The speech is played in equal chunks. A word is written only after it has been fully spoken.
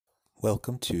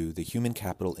Welcome to the Human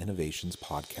Capital Innovations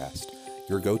Podcast,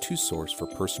 your go-to source for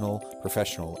personal,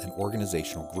 professional, and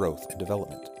organizational growth and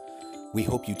development. We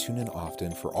hope you tune in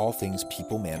often for all things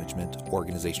people management,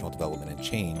 organizational development and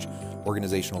change,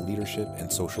 organizational leadership,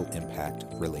 and social impact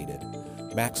related.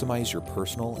 Maximize your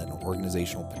personal and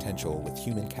organizational potential with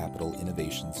Human Capital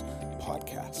Innovations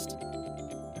Podcast.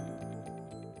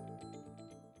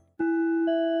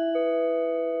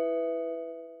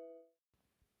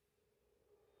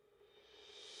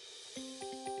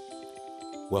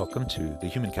 Welcome to the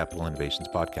Human Capital Innovations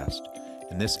Podcast.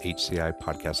 In this HCI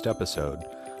podcast episode,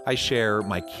 I share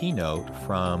my keynote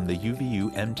from the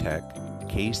UVU MTECH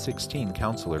K16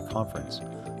 Counselor Conference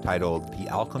titled The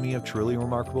Alchemy of Truly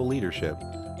Remarkable Leadership,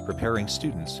 Preparing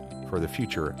Students for the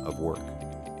Future of Work.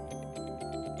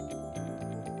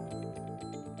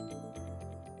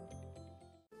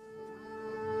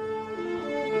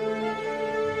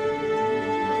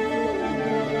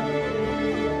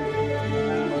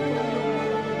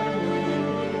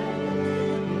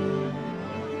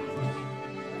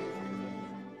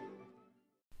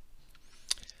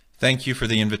 Thank you for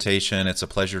the invitation. It's a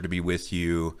pleasure to be with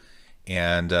you.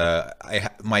 And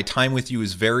my time with you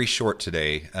is very short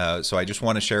today, so I just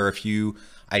want to share a few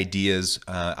ideas.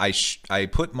 I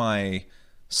put my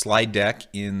slide deck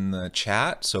in the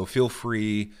chat, so feel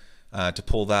free to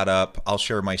pull that up. I'll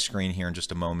share my screen here in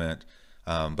just a moment,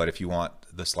 but if you want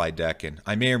the slide deck, and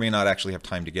I may or may not actually have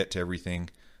time to get to everything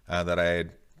that I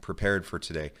had prepared for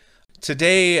today.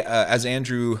 Today, as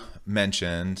Andrew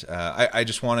mentioned, I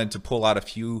just wanted to pull out a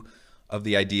few of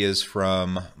the ideas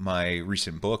from my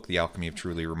recent book, The Alchemy of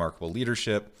Truly Remarkable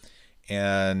Leadership,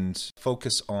 and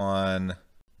focus on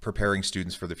preparing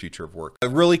students for the future of work.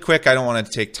 Really quick, I don't want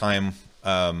to take time,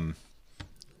 a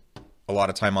lot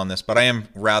of time on this, but I am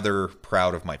rather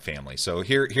proud of my family. So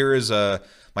here is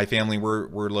my family.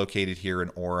 We're located here in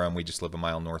Orem. We just live a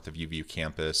mile north of UVU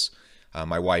campus.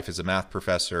 My wife is a math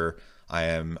professor. I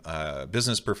am a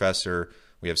business professor.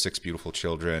 We have 6 beautiful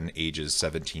children, ages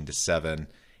 17 to 7,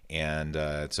 and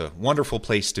it's a wonderful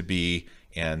place to be,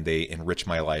 and they enrich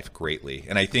my life greatly.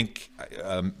 And I think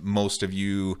most of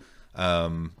you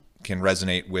can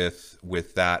resonate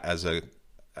with that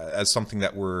as something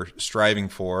that we're striving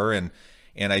for. And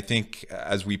I think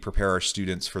as we prepare our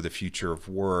students for the future of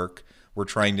work, we're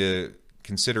trying to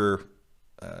consider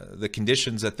the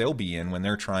conditions that they'll be in when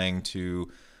they're trying to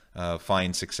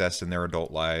find success in their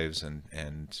adult lives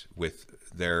and with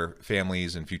their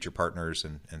families and future partners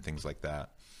and things like that.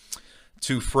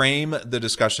 To frame the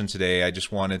discussion today, I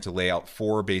just wanted to lay out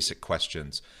 4 basic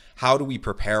questions. How do we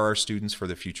prepare our students for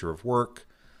the future of work?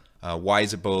 Why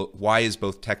is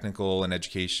both technical and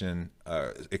education,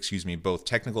 both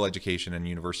technical education and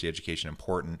university education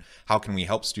important? How can we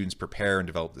help students prepare and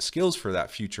develop the skills for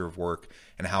that future of work?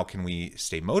 And how can we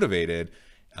stay motivated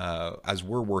as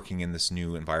we're working in this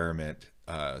new environment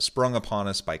sprung upon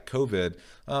us by COVID,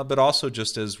 but also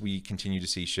just as we continue to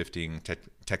see shifting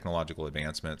technological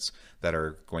advancements that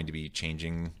are going to be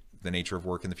changing the nature of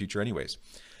work in the future anyways.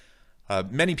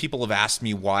 Many people have asked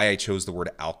me why I chose the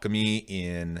word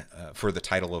alchemy for the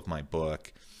title of my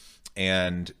book,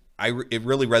 and it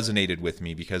really resonated with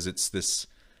me because it's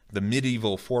the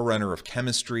medieval forerunner of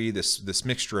chemistry, this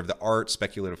mixture of the art,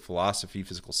 speculative philosophy,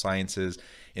 physical sciences.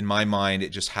 In my mind, it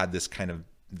just had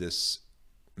this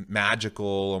magical,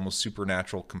 almost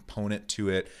supernatural component to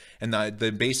it. And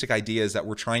the basic idea is that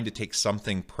we're trying to take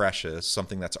something precious,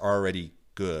 something that's already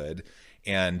good,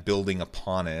 and building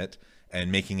upon it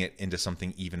and making it into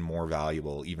something even more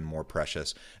valuable, even more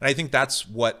precious. And I think that's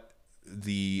what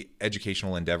the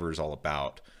educational endeavor is all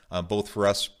about. Both for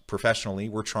us professionally,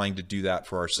 we're trying to do that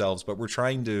for ourselves, but we're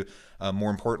trying to, more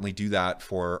importantly, do that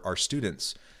for our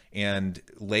students and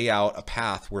lay out a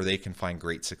path where they can find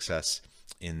great success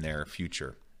in their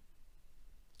future.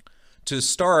 To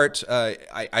start,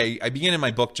 I begin in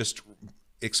my book just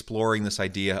exploring this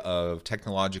idea of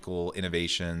technological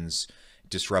innovations,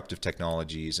 disruptive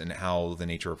technologies, and how the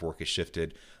nature of work has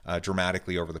shifted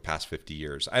dramatically over the past 50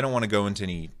 years. I don't want to go into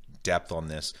any depth on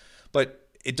this, but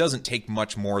it doesn't take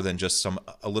much more than just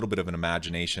a little bit of an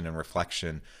imagination and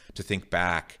reflection to think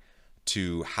back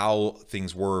to how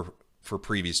things were for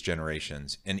previous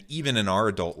generations, and even in our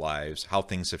adult lives, how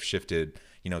things have shifted,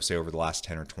 say over the last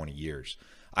 10 or 20 years.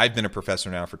 I've been a professor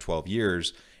now for 12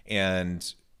 years,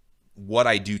 and what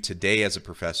I do today as a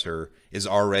professor is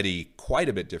already quite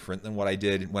a bit different than what I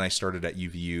did when I started at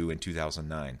UVU in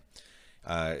 2009.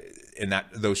 And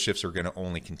those shifts are going to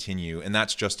only continue, and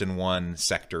that's just in one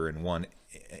sector, in one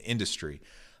industry.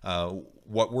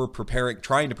 What we're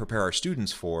trying to prepare our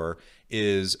students for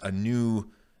is a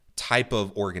new type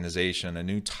of organization, a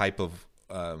new type of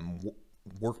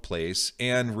workplace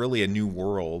and really a new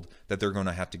world that they're going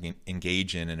to have to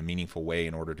engage in a meaningful way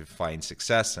in order to find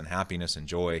success and happiness and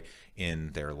joy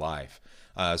in their life.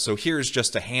 So here's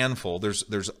just a handful.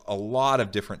 There's a lot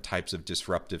of different types of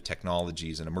disruptive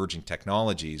technologies and emerging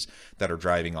technologies that are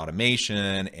driving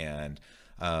automation and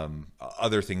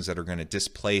other things that are going to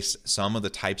displace some of the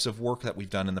types of work that we've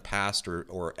done in the past,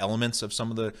 or elements of some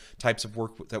of the types of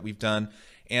work that we've done.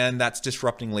 And that's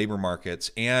disrupting labor markets,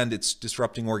 and it's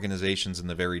disrupting organizations in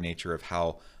the very nature of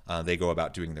how they go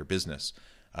about doing their business.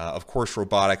 Of course,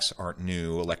 robotics aren't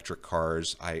new. Electric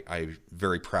cars, I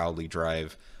very proudly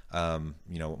drive.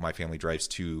 My family drives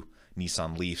 2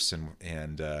 Nissan Leafs,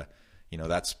 and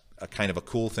that's a kind of a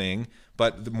cool thing.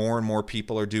 But more and more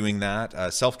people are doing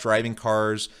that. Self-driving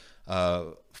cars,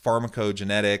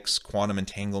 pharmacogenetics, quantum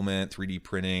entanglement, 3D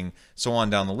printing, so on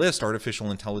down the list.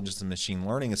 Artificial intelligence and machine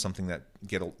learning is something that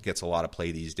gets a lot of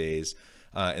play these days.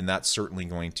 And that's certainly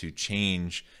going to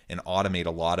change and automate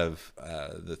a lot of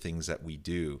the things that we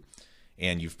do.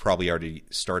 And you've probably already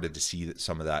started to see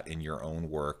some of that in your own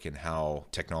work, and how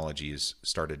technology has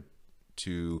started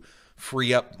to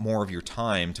free up more of your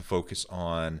time to focus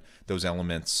on those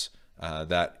elements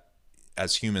that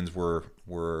as humans we're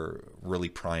really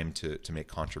primed to make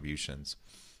contributions.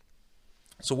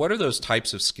 So what are those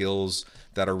types of skills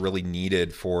that are really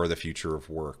needed for the future of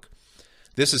work?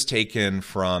 This is taken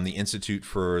from the Institute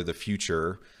for the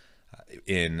Future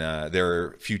in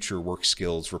their Future Work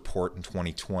Skills report in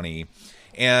 2020.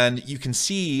 And you can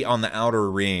see on the outer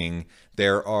ring,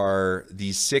 there are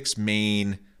these 6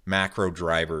 main macro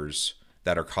drivers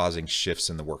that are causing shifts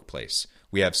in the workplace.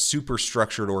 We have super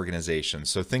structured organizations.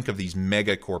 So think of these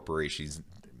mega corporations,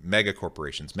 mega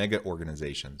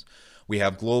organizations. We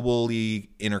have globally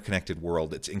interconnected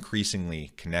world. It's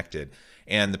increasingly connected.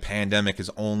 And the pandemic has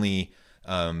only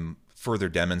further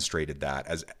demonstrated that,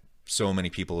 as so many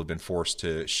people have been forced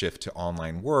to shift to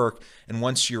online work. And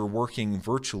once you're working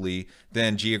virtually,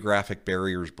 then geographic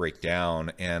barriers break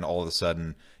down, and all of a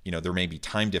sudden, there may be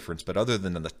time difference, but other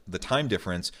than the time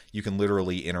difference, you can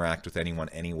literally interact with anyone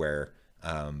anywhere,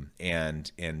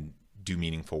 and do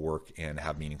meaningful work and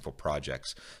have meaningful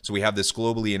projects. So we have this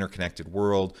globally interconnected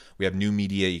world. We have new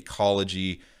media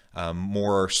ecology,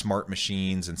 more smart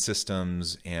machines and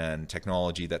systems and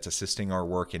technology that's assisting our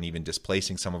work and even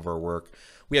displacing some of our work.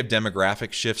 We have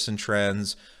demographic shifts and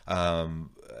trends,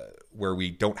 where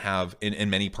we don't have, in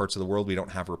many parts of the world, we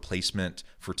don't have replacement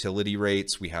fertility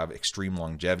rates. We have extreme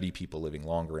longevity, people living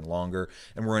longer and longer,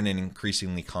 and we're in an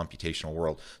increasingly computational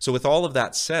world. So with all of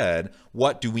that said,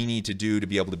 what do we need to do to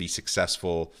be able to be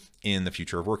successful in the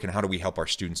future of work, and how do we help our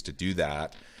students to do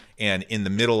that? And in the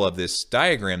middle of this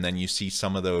diagram, then you see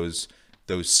some of those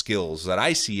skills that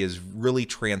I see as really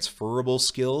transferable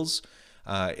skills.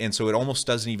 And so it almost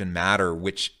doesn't even matter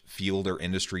which field or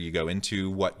industry you go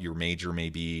into, what your major may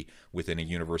be within a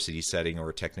university setting or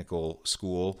a technical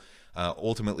school.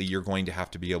 Ultimately, you're going to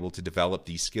have to be able to develop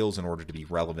these skills in order to be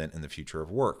relevant in the future of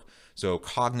work. So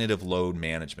cognitive load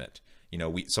management,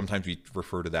 sometimes we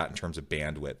refer to that in terms of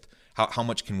bandwidth. How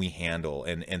much can we handle?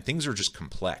 And things are just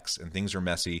complex and things are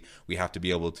messy. We have to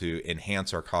be able to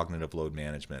enhance our cognitive load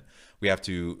management. We have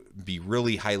to be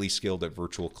really highly skilled at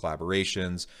virtual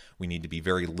collaborations. We need to be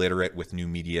very literate with new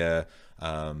media,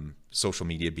 social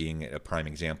media being a prime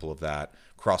example of that.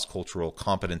 Cross-cultural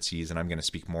competencies, and I'm going to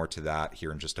speak more to that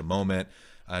here in just a moment.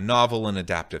 Novel and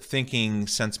adaptive thinking,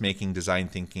 sense-making, design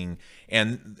thinking,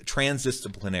 and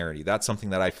transdisciplinarity. That's something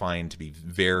that I find to be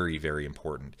very, very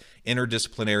important.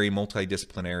 Interdisciplinary,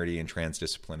 multidisciplinarity, and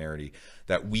transdisciplinarity.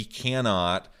 That we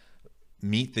cannot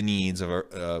meet the needs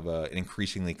of an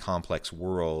increasingly complex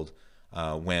world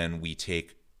when we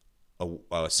take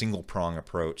a single prong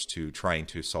approach to trying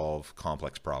to solve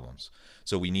complex problems.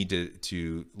 So we need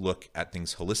to look at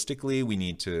things holistically. We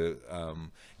need to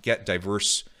get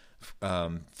diverse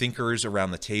thinkers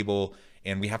around the table,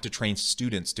 and we have to train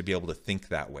students to be able to think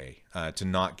that way, to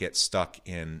not get stuck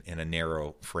in a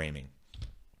narrow framing.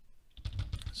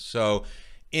 So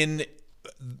in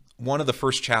one of the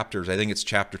first chapters, I think it's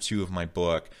chapter 2 of my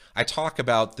book, I talk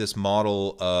about this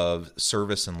model of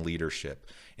service and leadership.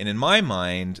 And in my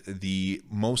mind, the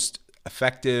most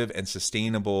effective and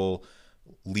sustainable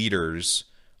leaders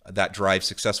that drive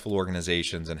successful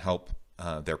organizations and help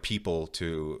their people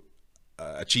to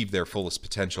achieve their fullest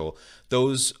potential,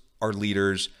 those are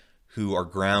leaders who are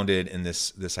grounded in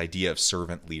this idea of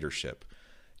servant leadership,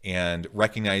 and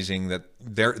recognizing that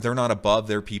they're not above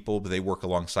their people, but they work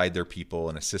alongside their people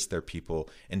and assist their people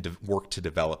and work to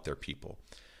develop their people.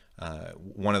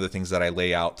 One of the things that I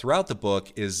lay out throughout the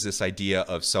book is this idea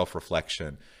of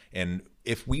self-reflection. And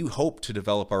if we hope to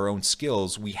develop our own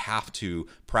skills, we have to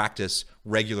practice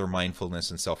regular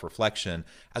mindfulness and self-reflection.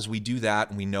 As we do that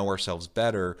and we know ourselves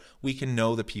better, we can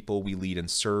know the people we lead and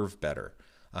serve better.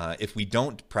 If we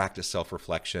don't practice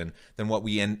self-reflection, then what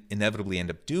we inevitably end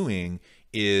up doing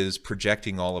is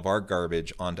projecting all of our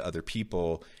garbage onto other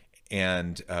people,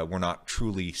 and we're not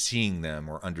truly seeing them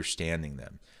or understanding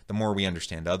them. The more we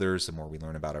understand others, the more we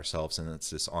learn about ourselves, and it's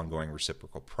this ongoing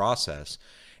reciprocal process.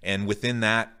 And within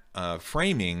that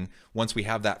framing, once we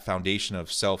have that foundation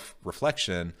of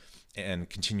self-reflection and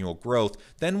continual growth,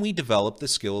 then we develop the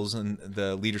skills and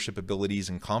the leadership abilities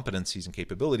and competencies and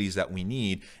capabilities that we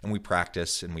need, and we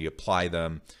practice and we apply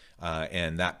them,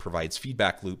 and that provides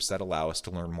feedback loops that allow us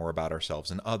to learn more about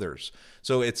ourselves and others.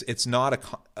 So it's not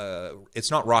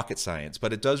rocket science,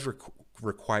 but it does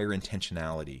require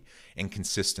intentionality and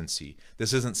consistency.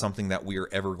 This isn't something that we are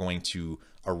ever going to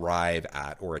arrive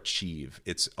at or achieve.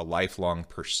 It's a lifelong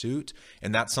pursuit,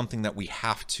 and that's something that we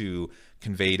have to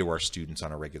convey to our students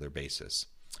on a regular basis.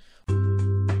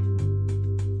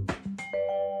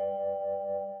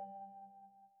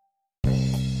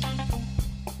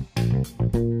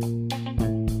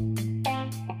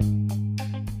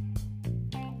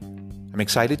 I'm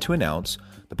excited to announce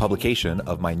the publication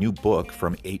of my new book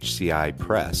from HCI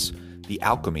Press, The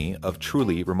Alchemy of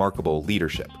Truly Remarkable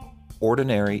Leadership: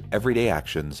 Ordinary, Everyday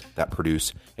Actions that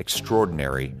Produce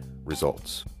Extraordinary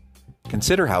Results.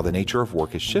 Consider how the nature of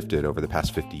work has shifted over the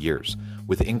past 50 years.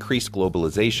 With increased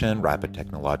globalization, rapid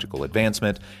technological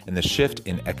advancement, and the shift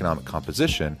in economic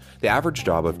composition, the average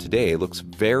job of today looks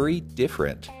very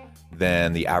different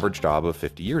than the average job of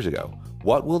 50 years ago.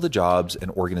 What will the jobs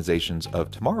and organizations of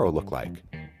tomorrow look like?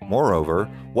 Moreover,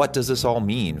 what does this all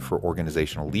mean for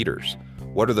organizational leaders?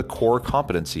 What are the core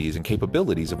competencies and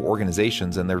capabilities of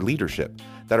organizations and their leadership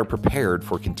that are prepared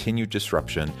for continued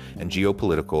disruption and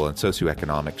geopolitical and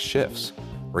socioeconomic shifts?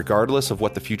 Regardless of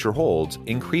what the future holds,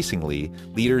 increasingly,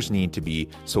 leaders need to be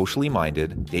socially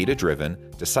minded,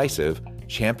 data-driven, decisive,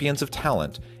 champions of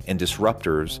talent, and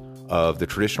disruptors of the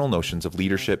traditional notions of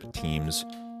leadership, teams,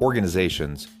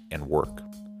 organizations, and work.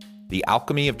 The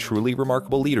Alchemy of Truly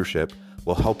Remarkable Leadership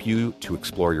will help you to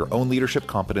explore your own leadership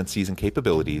competencies and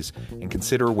capabilities and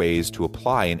consider ways to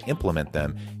apply and implement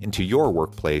them into your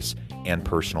workplace and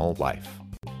personal life.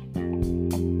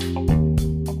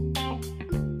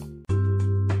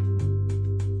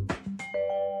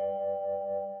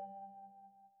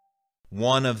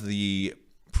 One of the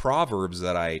proverbs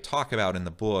that I talk about in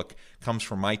the book comes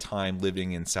from my time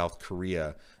living in South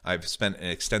Korea. I've spent an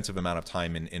extensive amount of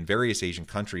time in various Asian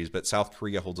countries, but South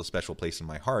Korea holds a special place in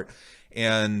my heart.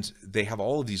 And they have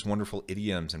all of these wonderful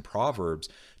idioms and proverbs.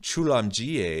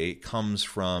 Chulamjie comes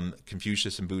from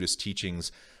Confucius and Buddhist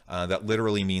teachings that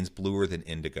literally means bluer than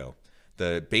indigo.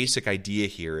 The basic idea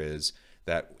here is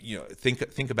that,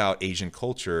 think about Asian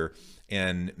culture,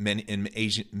 and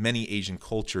many Asian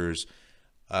cultures,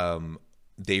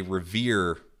 they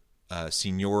revere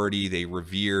seniority, they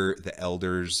revere the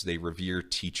elders, they revere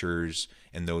teachers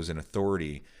and those in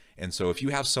authority. And so if you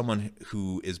have someone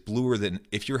who is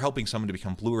if you're helping someone to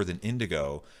become bluer than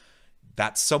indigo,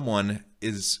 that someone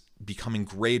is becoming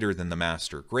greater than the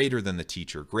master, greater than the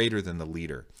teacher, greater than the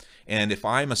leader. And if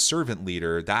I'm a servant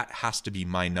leader, that has to be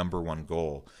my number one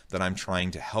goal, that I'm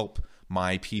trying to help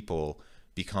my people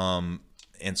become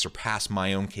and surpass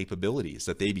my own capabilities,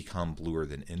 that they become bluer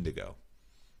than indigo.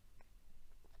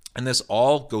 And this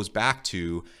all goes back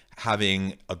to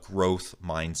having a growth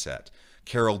mindset.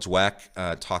 Carol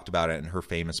Dweck talked about it in her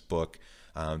famous book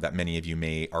that many of you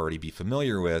may already be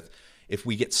familiar with. If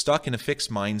we get stuck in a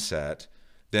fixed mindset,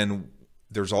 then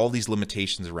there's all these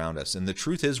limitations around us. And the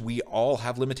truth is, we all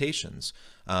have limitations.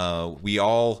 We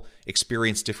all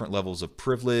experience different levels of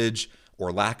privilege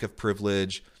or lack of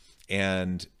privilege.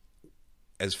 And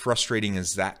as frustrating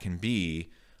as that can be,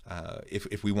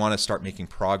 if we want to start making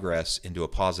progress into a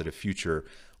positive future,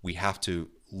 we have to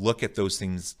look at those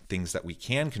things that we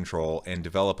can control and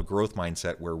develop a growth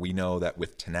mindset where we know that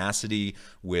with tenacity,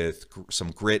 with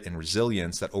some grit and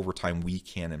resilience, that over time we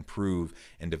can improve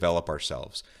and develop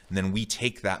ourselves. And then we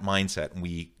take that mindset and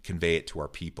we convey it to our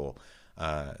people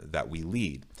that we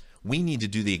lead. We need to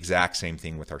do the exact same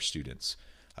thing with our students.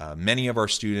 Many of our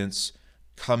students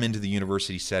come into the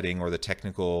university setting or the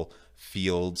technical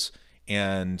fields,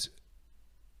 and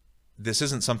this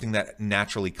isn't something that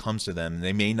naturally comes to them.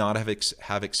 They may not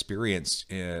have experienced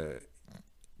to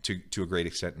a great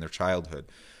extent in their childhood,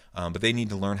 but they need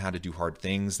to learn how to do hard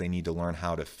things. They need to learn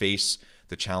how to face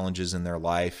the challenges in their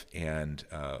life and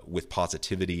with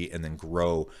positivity, and then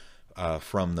grow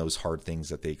from those hard things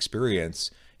that they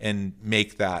experience and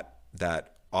make that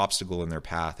obstacle in their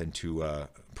path into a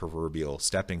proverbial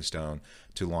stepping stone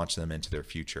to launch them into their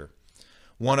future.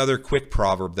 One other quick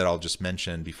proverb that I'll just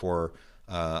mention before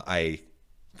I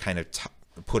kind of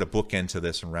put a bookend to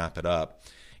this and wrap it up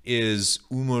is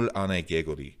umul ane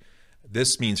gegori.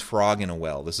 This means frog in a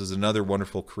well. This is another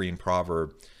wonderful Korean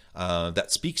proverb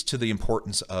that speaks to the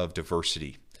importance of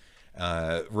diversity.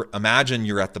 Imagine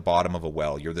you're at the bottom of a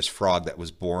well. You're this frog that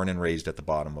was born and raised at the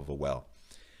bottom of a well.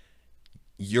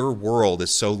 Your world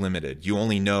is so limited. You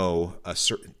only know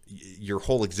your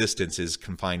whole existence is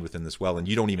confined within this well, and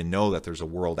you don't even know that there's a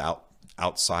world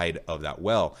outside of that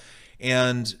well.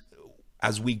 And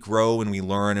as we grow and we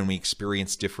learn and we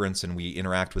experience difference and we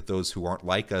interact with those who aren't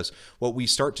like us, what we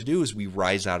start to do is we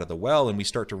rise out of the well and we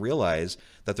start to realize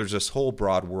that there's this whole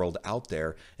broad world out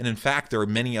there. And in fact, there are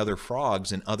many other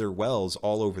frogs in other wells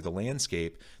all over the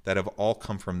landscape that have all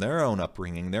come from their own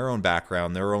upbringing, their own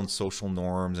background, their own social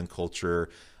norms and culture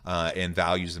and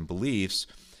values and beliefs.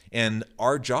 And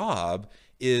our job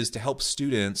is to help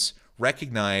students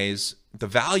recognize the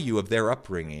value of their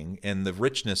upbringing and the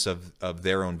richness of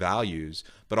their own values,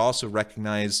 but also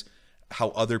recognize how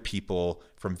other people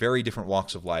from very different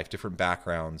walks of life, different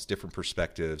backgrounds, different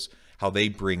perspectives, how they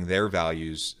bring their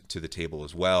values to the table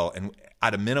as well. And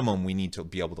at a minimum, we need to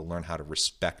be able to learn how to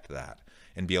respect that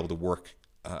and be able to work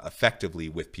effectively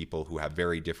with people who have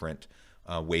very different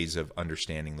ways of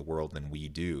understanding the world than we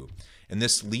do. And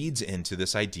this leads into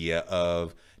this idea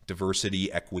of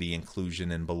diversity, equity, inclusion,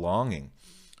 and belonging.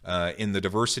 In the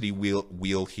diversity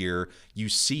wheel here, you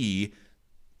see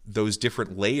those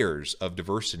different layers of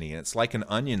diversity. And it's like an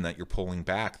onion that you're pulling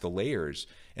back, the layers.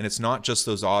 And it's not just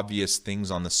those obvious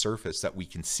things on the surface that we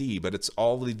can see, but it's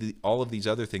all of these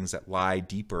other things that lie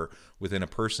deeper within a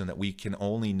person that we can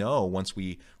only know once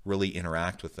we really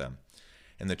interact with them.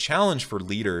 And the challenge for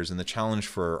leaders and the challenge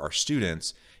for our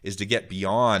students is to get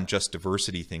beyond just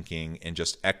diversity thinking and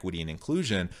just equity and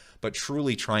inclusion, but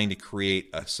truly trying to create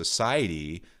a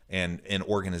society and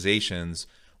organizations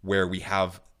where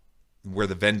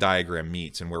the Venn diagram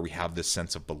meets and where we have this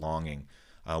sense of belonging,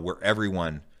 where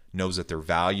everyone knows that they're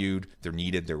valued, they're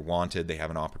needed, they're wanted, they have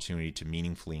an opportunity to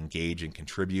meaningfully engage and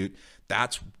contribute.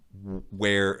 That's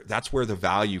where the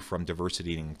value from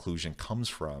diversity and inclusion comes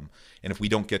from. And if we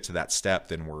don't get to that step,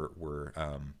 then we're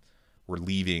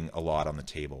leaving a lot on the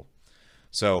table.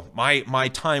 So my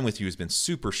time with you has been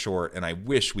super short, and I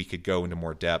wish we could go into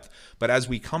more depth. But as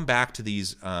we come back to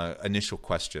these initial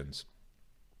questions,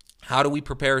 how do we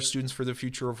prepare students for the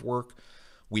future of work?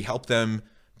 We help them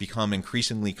become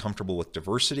increasingly comfortable with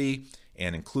diversity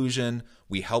and inclusion.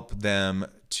 We help them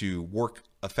to work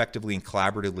effectively and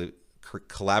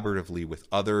collaboratively with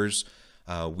others.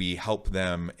 We help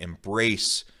them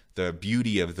embrace the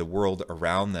beauty of the world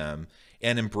around them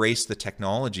and embrace the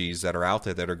technologies that are out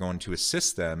there that are going to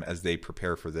assist them as they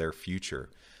prepare for their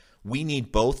future. We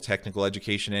need both technical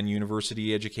education and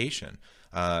university education.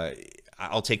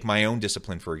 I'll take my own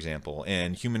discipline, for example,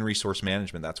 and human resource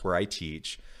management. That's where I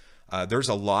teach. There's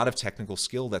a lot of technical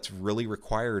skill that's really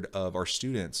required of our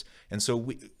students. And so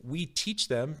we teach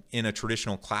them in a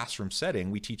traditional classroom setting.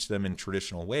 We teach them in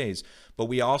traditional ways, but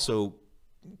we also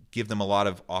give them a lot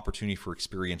of opportunity for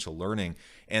experiential learning.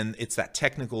 And it's that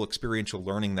technical experiential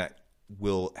learning that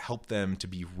will help them to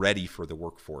be ready for the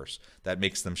workforce, that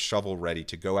makes them shovel ready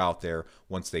to go out there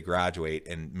once they graduate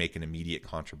and make an immediate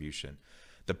contribution.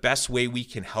 The best way we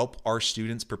can help our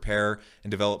students prepare and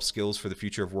develop skills for the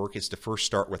future of work is to first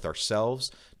start with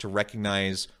ourselves, to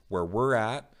recognize where we're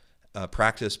at,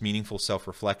 practice meaningful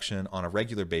self-reflection on a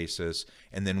regular basis,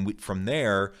 and then from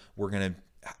there, we're going to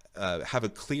have a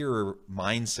clearer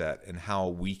mindset in how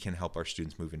we can help our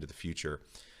students move into the future.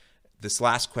 This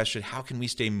last question, how can we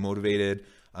stay motivated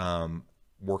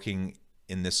working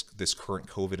in this current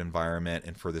COVID environment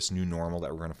and for this new normal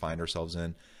that we're going to find ourselves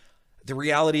in? The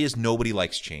reality is nobody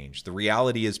likes change. The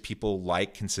reality is people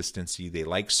like consistency. They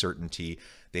like certainty.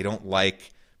 They don't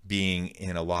like being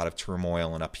in a lot of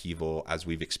turmoil and upheaval as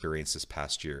we've experienced this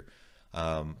past year.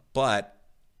 But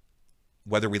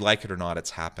whether we like it or not,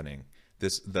 it's happening.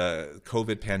 The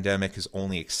COVID pandemic has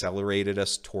only accelerated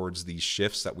us towards these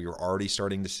shifts that we were already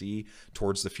starting to see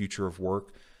towards the future of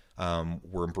work.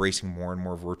 We're embracing more and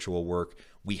more virtual work.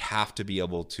 We have to be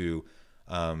able to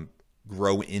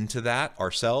grow into that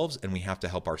ourselves, and we have to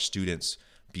help our students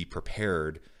be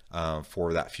prepared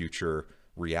for that future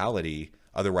reality.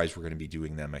 Otherwise, we're going to be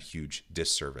doing them a huge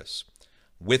disservice.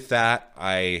 With that,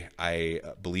 I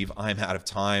believe I'm out of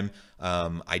time.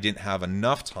 I didn't have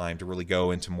enough time to really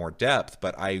go into more depth,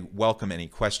 but I welcome any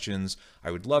questions. I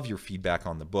would love your feedback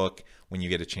on the book. When you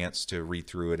get a chance to read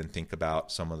through it and think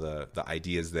about some of the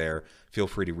ideas there, feel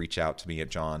free to reach out to me at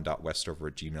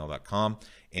john.westover@gmail.com.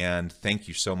 And thank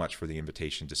you so much for the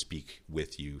invitation to speak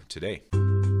with you today.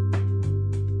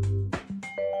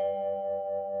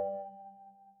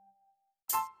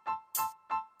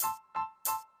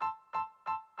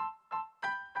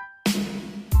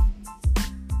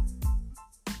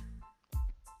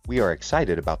 We are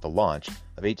excited about the launch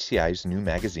of HCI's new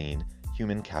magazine,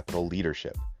 Human Capital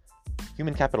Leadership.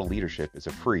 Human Capital Leadership is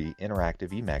a free,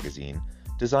 interactive e-magazine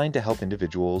designed to help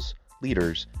individuals,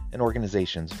 leaders, and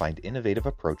organizations find innovative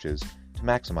approaches to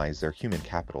maximize their human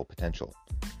capital potential.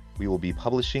 We will be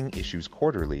publishing issues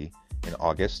quarterly in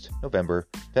August, November,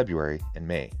 February, and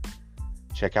May.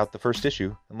 Check out the first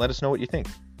issue and let us know what you think.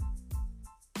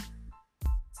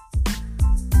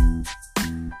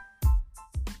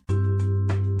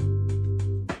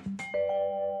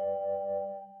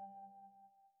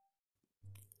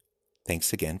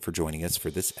 Thanks again for joining us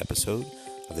for this episode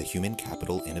of the Human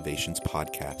Capital Innovations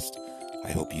Podcast.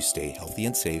 I hope you stay healthy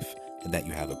and safe and that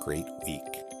you have a great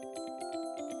week.